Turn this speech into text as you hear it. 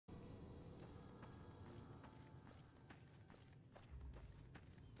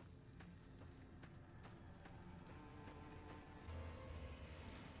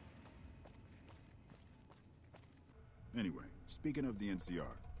Anyway, speaking of the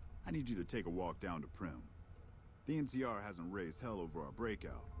NCR, I need you to take a walk down to Prim. The NCR hasn't raised hell over our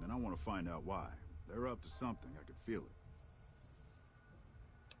breakout, and I want to find out why. They're up to something, I can feel it.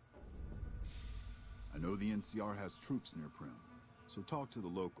 I know the NCR has troops near Prim, so talk to the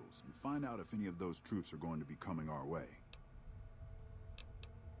locals and find out if any of those troops are going to be coming our way.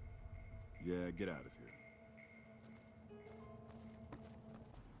 Yeah, get out of here.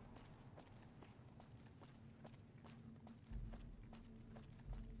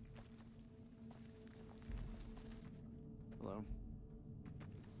 Hello?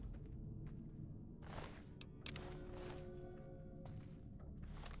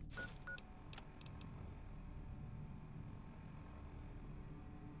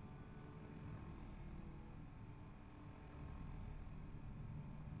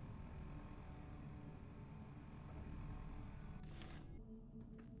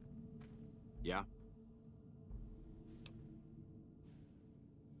 Yeah?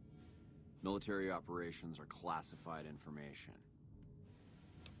 Military operations are classified information.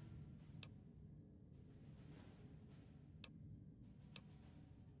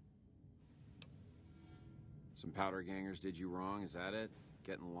 Some powder gangers did you wrong, is that it?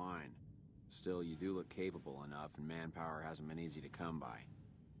 Get in line. Still, you do look capable enough, and manpower hasn't been easy to come by.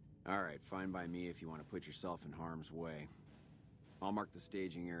 Alright, fine by me if you want to put yourself in harm's way. I'll mark the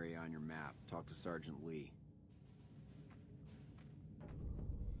staging area on your map. Talk to Sergeant Lee.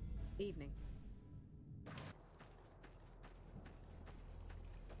 Evening.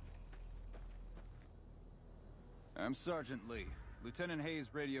 I'm Sergeant Lee. Lieutenant Hayes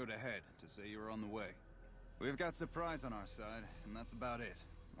radioed ahead to say you were on the way. We've got surprise on our side, and that's about it.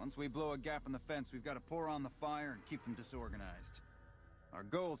 Once we blow a gap in the fence, we've got to pour on the fire and keep them disorganized. Our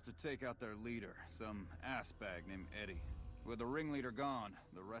goal is to take out their leader, some assbag named Eddie. With the ringleader gone,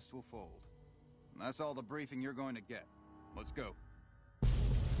 the rest will fold. And that's all the briefing you're going to get. Let's go.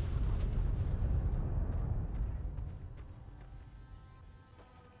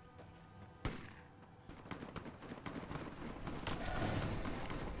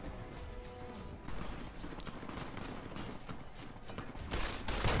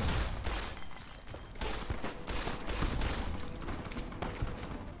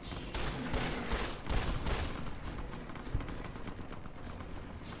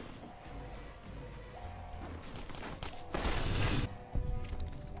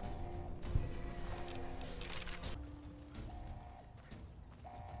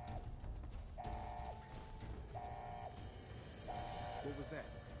 What was that?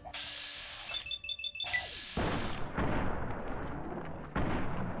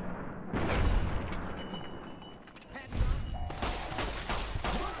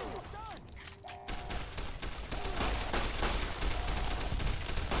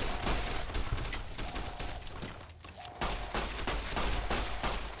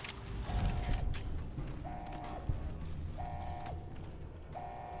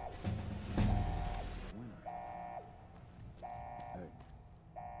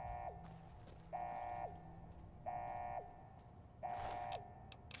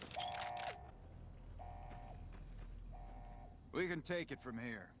 We can take it from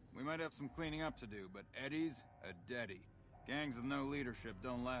here. We might have some cleaning up to do, but Eddie's a deadie. Gangs with no leadership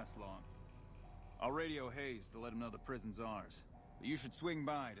don't last long. I'll radio Hayes to let him know the prison's ours. But you should swing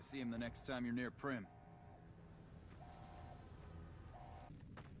by to see him the next time you're near Prim.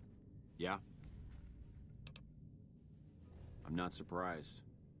 Yeah? I'm not surprised.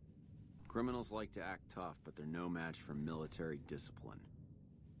 Criminals like to act tough, but they're no match for military discipline.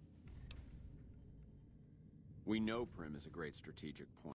 We know Prim is a great strategic point.